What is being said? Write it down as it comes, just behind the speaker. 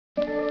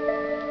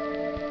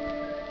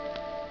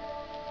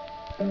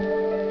This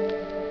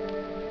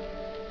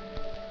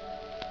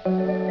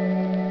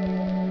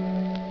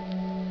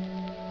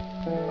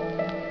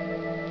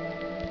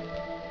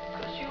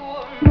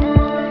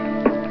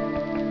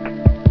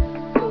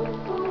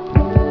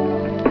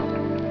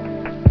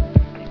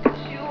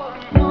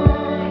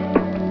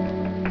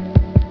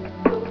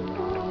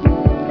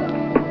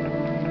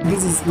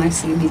is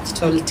Maxi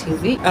Digital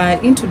TV.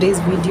 In today's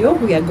video,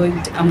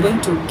 I'm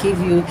going to give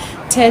you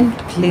 10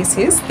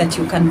 places that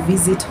you can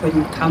visit when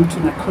you come to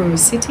Nakuru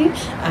City.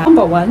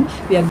 Number one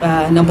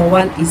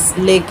is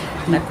Lake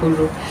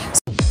Nakuru.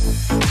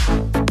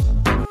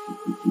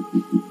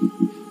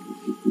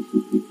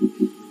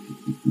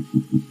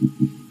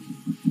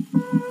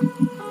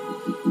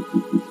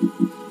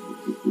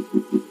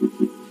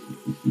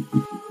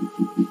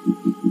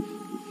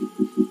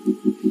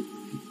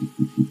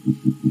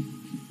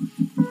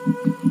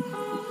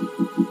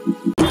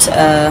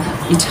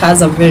 It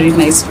has a very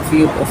nice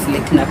view of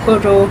Lake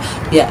Nakuru.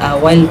 There are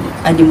wild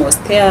animals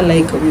there,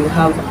 like we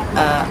have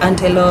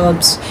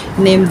antelopes,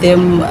 name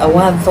them,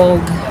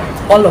 warthog,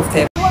 all of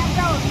them.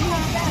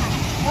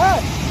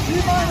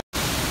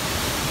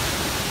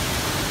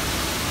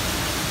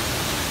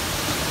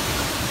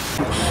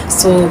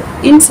 So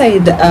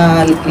inside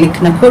Lake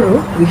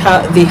Nakuru,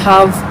 they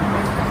have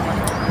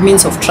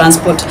means of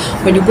transport.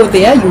 When you go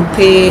there, you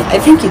pay, I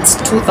think it's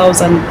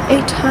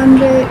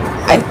 2,800.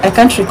 I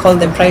can't recall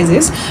the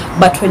prices,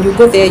 but when you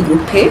go there, you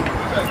pay,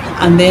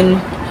 and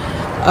then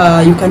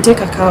you can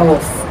take a car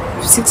of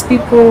 6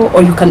 people,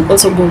 or you can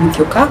also go with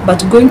your car.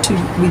 But going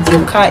with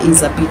your car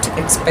is a bit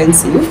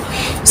expensive.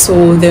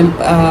 So then,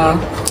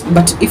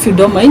 but if you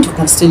don't mind, you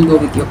can still go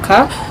with your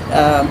car.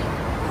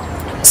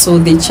 So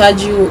they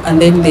charge you, and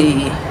then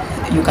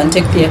you can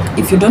take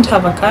if you don't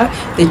have a car,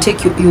 they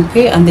take you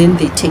pay, and then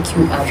they take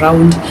you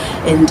around,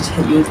 and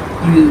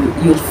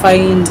you'll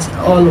find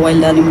all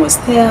wild animals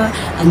there,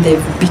 and the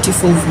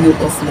beautiful view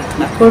of Lake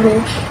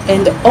Nakuru.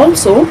 And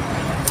also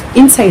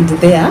inside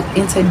there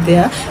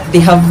they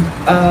have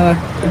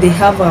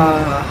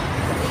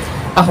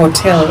a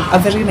hotel, a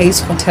very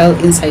nice hotel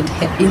inside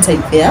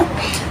there,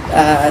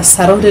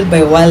 surrounded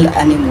by wild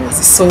animals.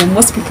 So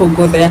most people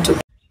go there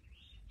to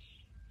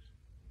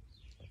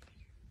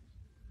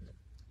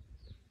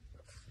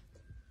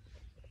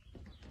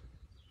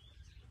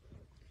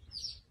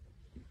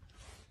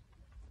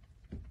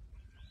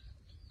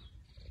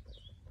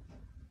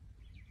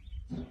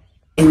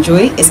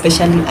enjoy,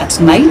 especially at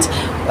night.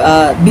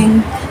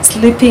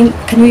 Sleeping,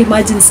 can you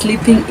imagine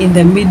sleeping in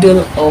the middle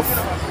of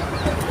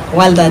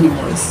wild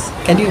animals?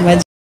 Can you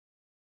imagine?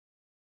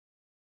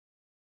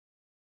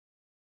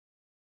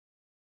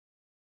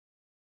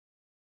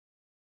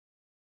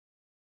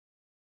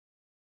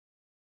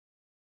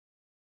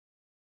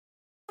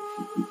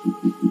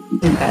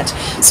 That.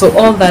 So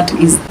all that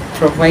is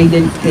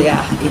provided there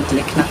in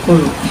Lake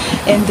Nakuru.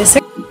 And the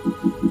second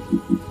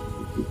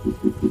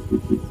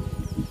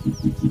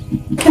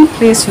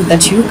place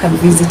that you can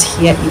visit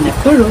here in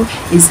Nakuru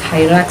is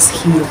Hyrax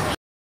Hill.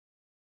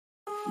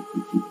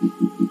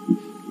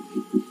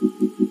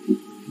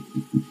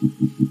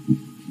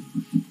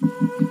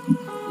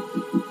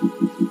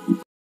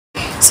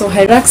 So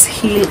Hyrax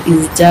Hill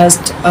is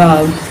just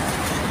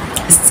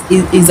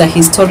is a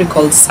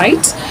historical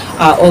site,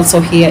 also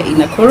here in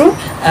Nakuru.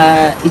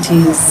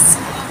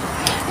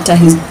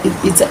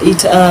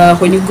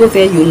 When you go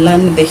there, you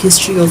learn the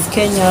history of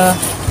Kenya,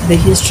 the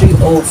history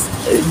of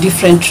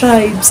different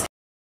tribes,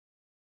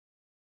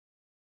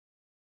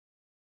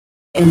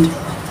 and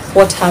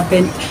what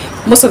happened.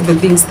 Most of the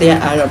things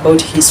there are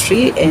about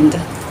history, and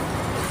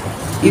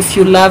if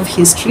you love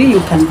history,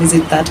 you can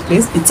visit that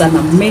place. It's an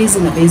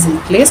amazing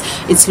place.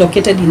 It's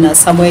located in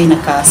somewhere in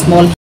a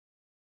small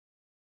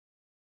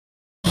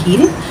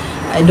hill.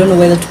 I don't know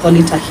whether to call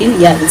it a hill.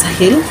 Yeah, it's a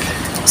hill.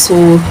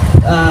 So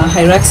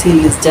Hyrax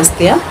Hill is just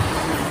there,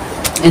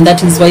 and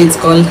that is why it's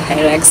called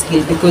Hyrax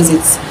Hill, because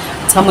it's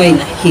somewhere in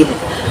a hill.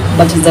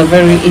 But it's a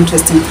very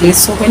interesting place.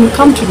 So when you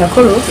come to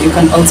Nakuru, you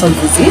can also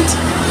visit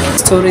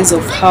stories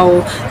of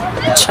how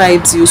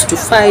tribes used to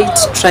fight,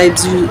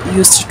 tribes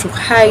used to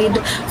hide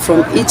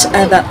from each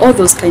other, all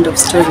those kind of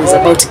stories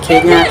about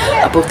Kenya,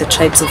 about the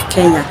tribes of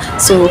Kenya.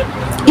 So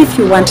if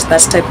you want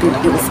that type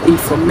of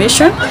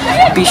information,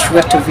 be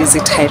sure to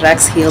visit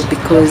Hyrax Hill,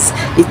 because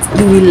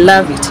you will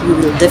love it. You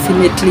will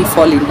definitely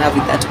fall in love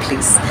with that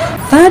place.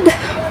 Third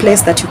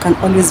place that you can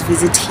always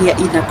visit here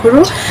in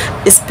Nakuru,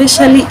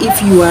 especially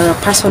if you are a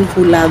person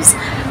who loves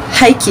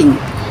hiking.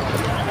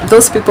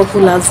 Those people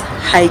who love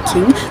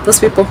hiking,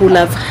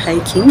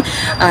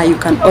 you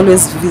can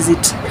always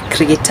visit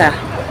Crater.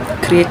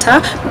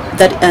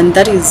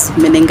 That is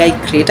Menengai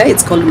Crater.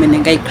 It's called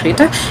Menengai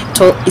Crater.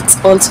 It's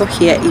also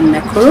here in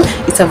Nakuru.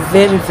 It's a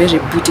very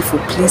beautiful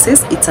place.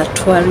 It's a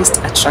tourist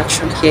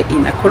attraction here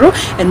in Nakuru,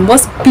 and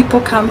most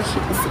people come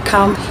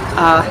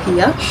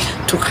here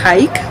to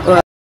hike.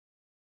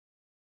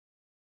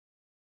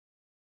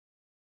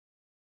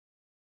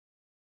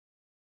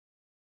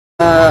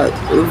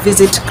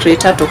 Visit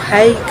Crater to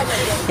hike,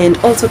 and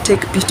also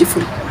take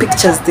beautiful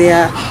pictures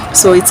there.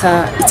 So it's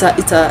a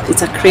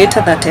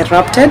crater that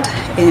erupted,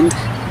 and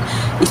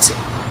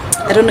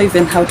I don't know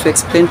even how to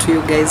explain to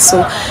you guys.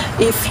 So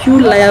if you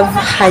love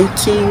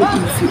hiking,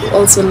 if you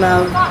also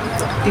love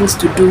things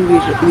to do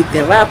with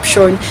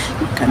eruption,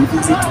 you can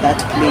visit that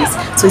place.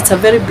 So it's a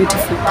very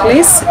beautiful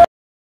place.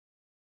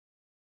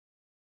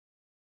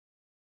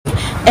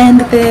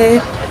 And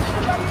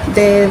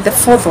the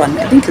fourth one,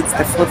 I think it's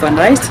the fourth one,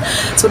 right?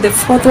 So the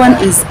fourth one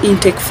is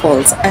Intake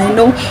Falls. I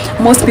know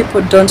most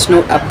people don't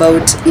know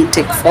about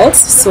Intake Falls.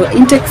 So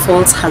Intake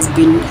Falls has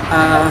been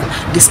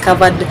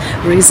discovered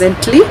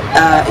recently.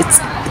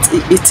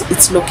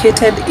 It's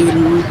located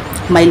in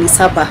Maili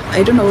Saba.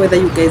 I don't know whether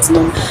you guys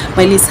know.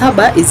 Maili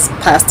Saba is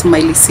past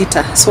Maili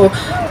Sita. So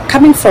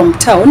coming from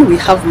town, we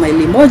have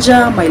Maili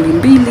Moja, Maili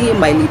Mbili,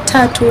 Maili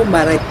Tatu,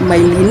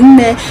 Maili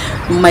Nne,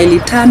 Maili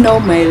Tano,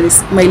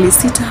 Maili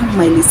Sita,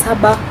 Maili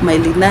Saba,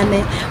 Maili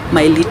Nane,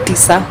 Maili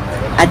Tisa,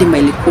 hadi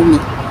Maili Kumi.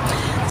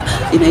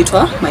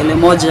 Inaitwa Maili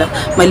Moja.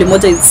 Maili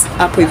Moja is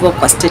hapo hivyo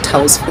kwa State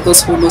House. For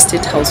those who know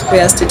State House,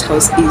 where State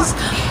House is.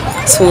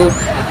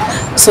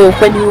 So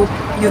when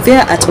you're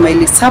there at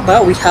Maili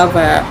Saba, we have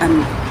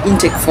an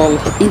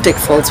Intake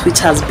Falls, which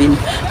has been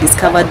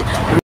discovered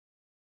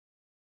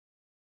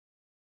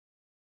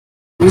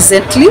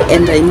recently,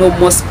 and I know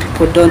most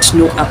people don't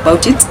know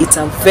about it. It's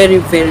a very,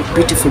 very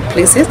beautiful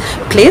place in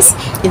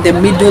the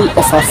middle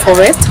of a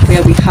forest,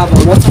 where we have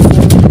a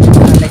waterfall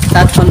like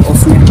that one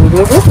of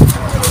Nyahururu.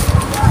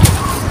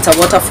 It's a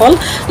waterfall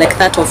like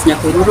that of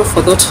Nyahururu.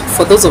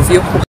 For those of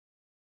you who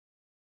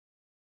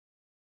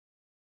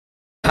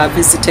have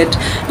visited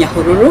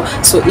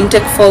Nyahururu, so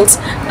Intake Falls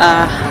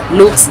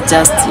looks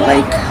just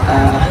like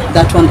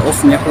that one of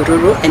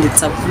Nyahururu, and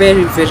it's a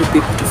very, very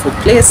beautiful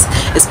place,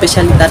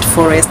 especially that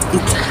forest.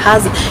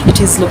 It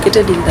is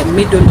located in the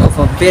middle of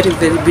a very,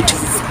 very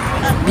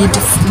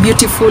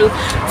beautiful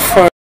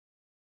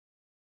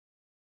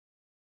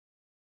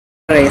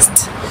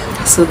forest.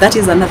 So that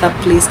is another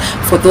place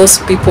for those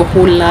people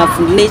who love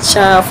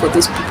nature, for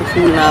those people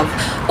who love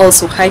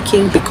also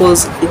hiking,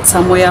 because it's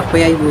somewhere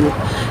where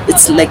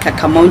it's like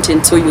a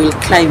mountain, so you'll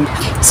climb.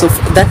 So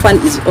that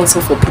one is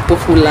also for people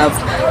who love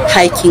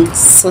hiking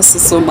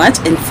so much,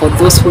 and for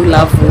those who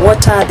love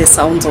water, the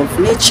sounds of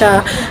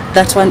nature,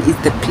 that one is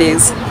the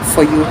place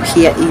for you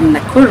here in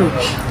Nakuru.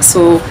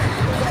 So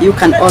you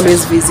can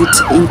always visit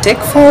Intake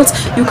Falls.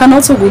 You can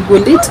also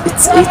Google it.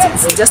 It's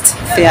just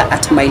there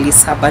at Maili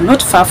Saba,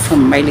 not far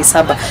from Maili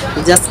Saba.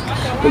 You just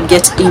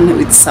get in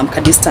with some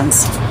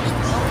distance.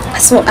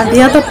 So, and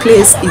the other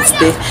place is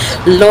the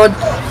Lord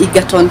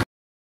Egerton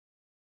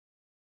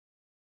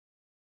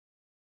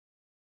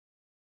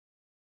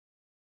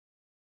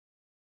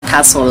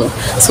Castle.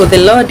 So the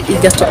Lord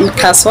Egerton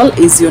Castle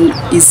is in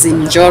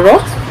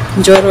Njoro.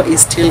 Njoro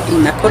is still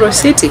in Nakuru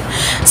City.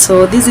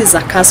 So this is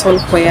a castle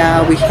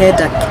where we had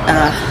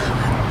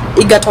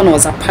Egerton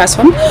was a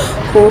person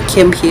who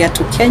came here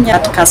to Kenya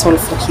at castle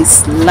for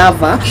his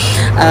lover,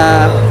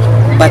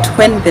 but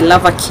when the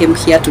lover came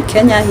here to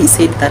Kenya, he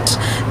said that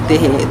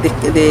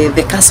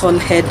the castle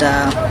had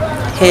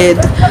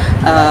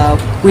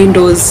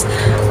windows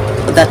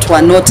that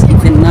were not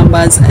even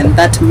numbers, and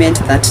that meant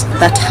that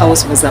that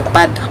house was a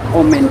bad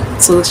omen.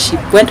 So she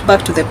went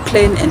back to the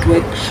plane and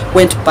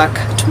went back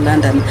to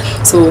London.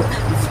 So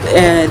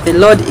the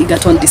Lord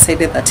Egerton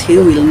decided that he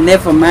will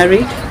never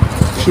marry.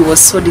 He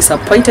was so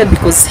disappointed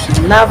because he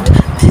loved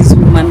this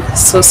woman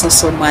so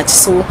much.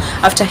 So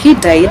after he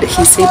died,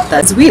 he said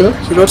that his will,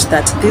 he wrote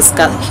that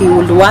he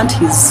would want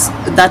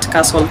that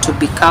castle to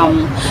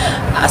become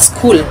a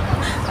school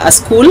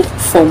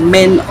for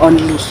men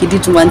only. He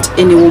didn't want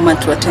any woman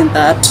to attend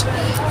that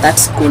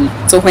school.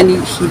 So when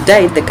he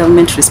died, the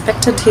government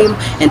respected him,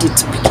 and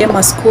it became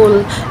a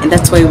school, and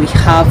that's why we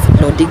have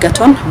Lord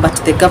Egerton.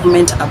 But the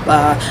government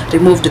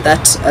removed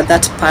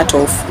that part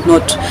of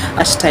not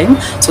at time,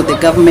 so the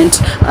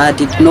government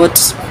did not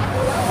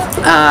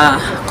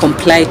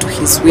comply to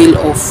his will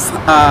of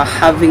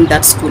having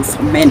that school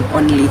for men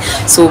only.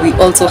 So we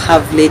also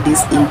have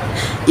ladies in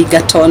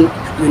Egerton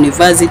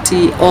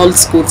University, all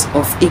schools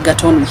of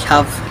Egerton, we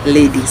have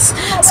ladies.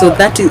 So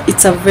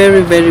it's a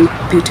very, very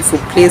beautiful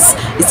place.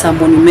 It's a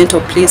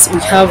monumental place.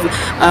 We have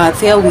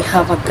there we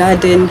have a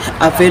garden,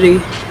 a very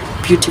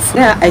beautiful.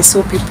 There I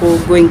saw people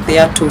going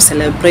there to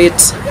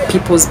celebrate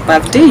people's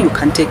birthday. You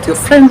can take your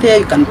friend there,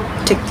 you can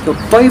take your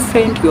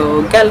boyfriend,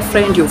 your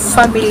girlfriend, your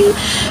family.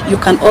 You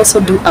can also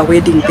do a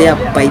wedding there,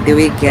 by the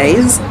way,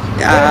 guys.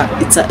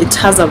 It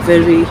has a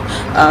very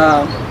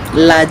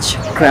large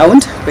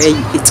ground where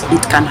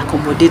it can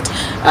accommodate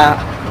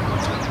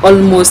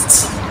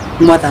almost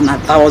more than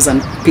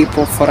 1,000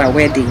 people for a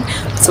wedding.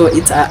 So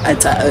it's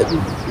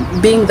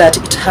being that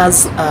it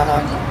has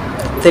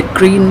the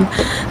green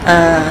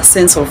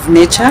sense of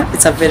nature,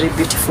 it's a very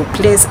beautiful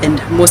place, and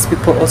most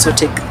people also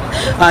take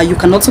you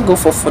can also go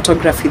for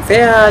photography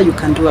there, you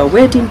can do a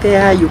wedding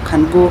there, you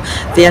can go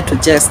there to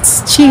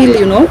just chill,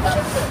 you know,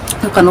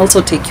 You can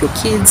also take your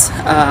kids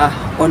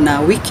on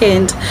a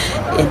weekend,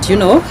 and you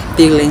know,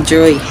 they'll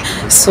enjoy.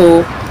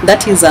 So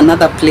that is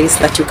another place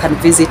that you can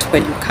visit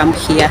when you come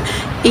here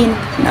in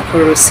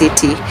Nakuru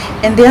City.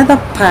 And the other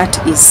part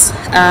is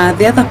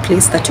the other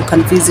place that you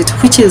can visit,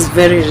 which is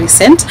very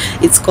recent.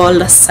 It's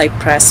called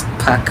Cypress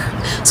Park.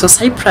 So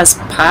Cypress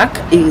Park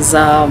is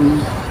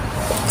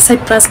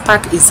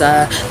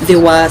there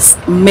was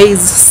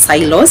maize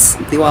silos.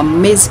 There were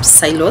maize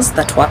silos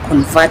that were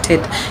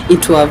converted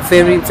into a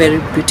very, very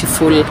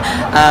beautiful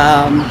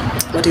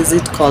what is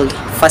it called,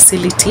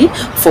 facility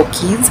for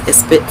kids,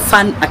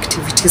 fun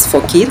activities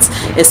for kids.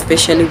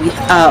 Especially we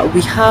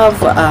have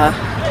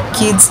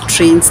kids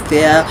trains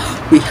there.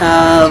 We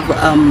have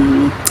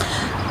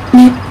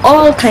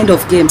all kind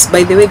of games.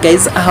 By the way,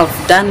 guys, I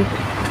have done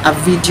a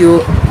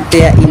video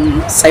there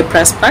in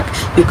Cypress Park.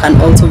 You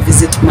can also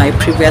visit my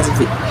previous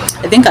video.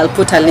 I think I'll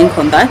put a link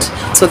on that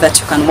so that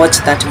you can watch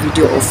that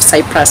video of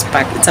Cypress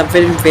Park. It's a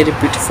very, very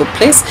beautiful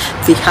place.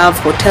 They have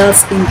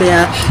hotels in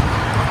there.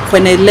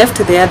 When I left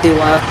there, they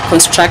were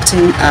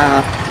constructing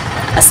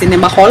a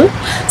cinema hall,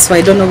 so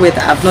I don't know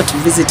whether, I've not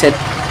visited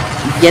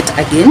yet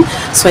again,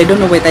 so I don't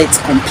know whether it's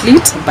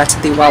complete, but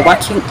they were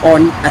working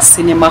on a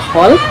cinema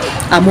hall,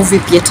 a movie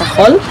theater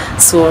hall.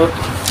 So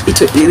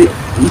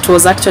it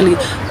was actually,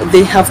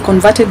 they have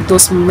converted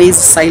those maize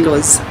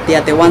silos. They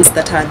are the ones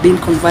that are being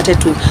converted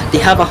to, they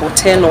have a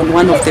hotel on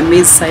one of the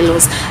maize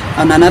silos.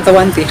 On another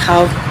one they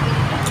have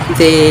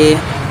the,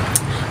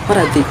 what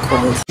are they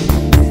called?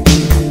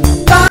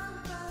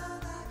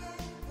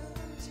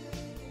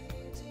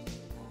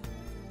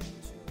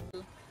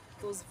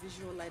 Those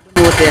visual, I don't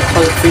know what they're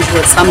called,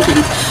 visual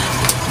something.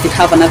 They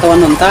have another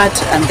one on that,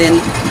 and then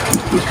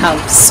we have,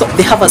 so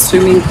they have a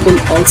swimming pool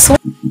also.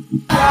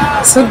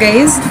 So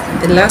guys,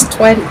 the last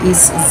one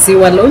is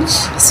Ziwa Lodge.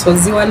 So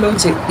Ziwa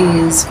Lodge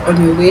is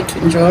on your way to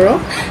Njoro.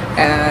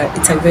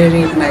 It's a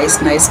very nice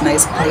place.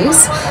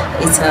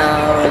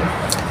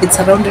 It's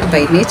surrounded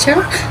by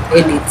nature,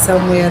 and it's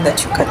somewhere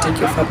that you can take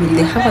your family.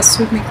 They have a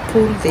swimming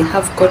pool, they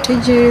have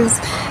cottages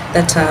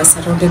that are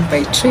surrounded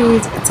by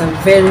trees. It's a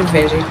very,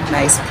 very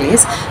nice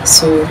place.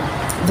 So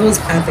those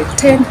are the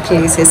 10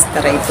 places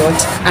that I thought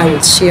I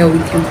would share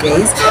with you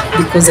guys,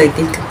 because I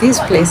think these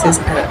places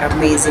are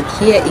amazing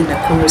here in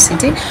Nakuru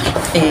City.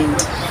 And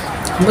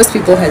most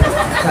people have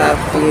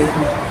been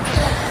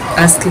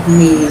asking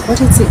me, what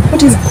is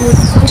good,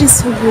 what is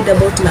so good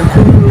about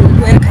Nakuru,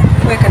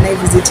 where can I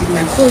visit in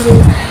Nakuru?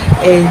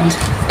 And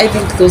I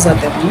think those are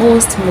the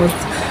most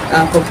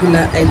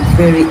popular and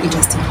very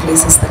interesting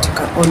places that you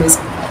can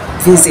always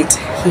visit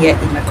here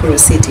in Nakuru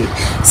City.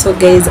 So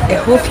guys, I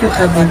hope you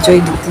have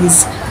enjoyed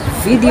this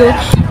video,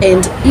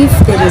 and if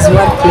there is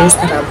one place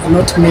that I have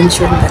not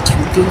mentioned that you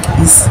think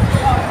is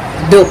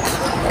dope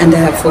and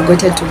I have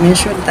forgotten to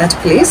mention that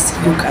place,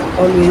 you can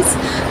always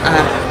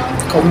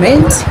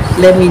comment.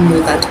 Let me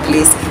know that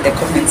place in the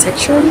comment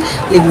section.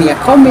 Leave me a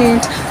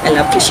comment, I'll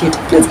appreciate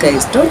it. Please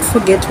guys, don't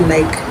forget to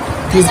like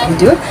this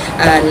video,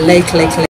 like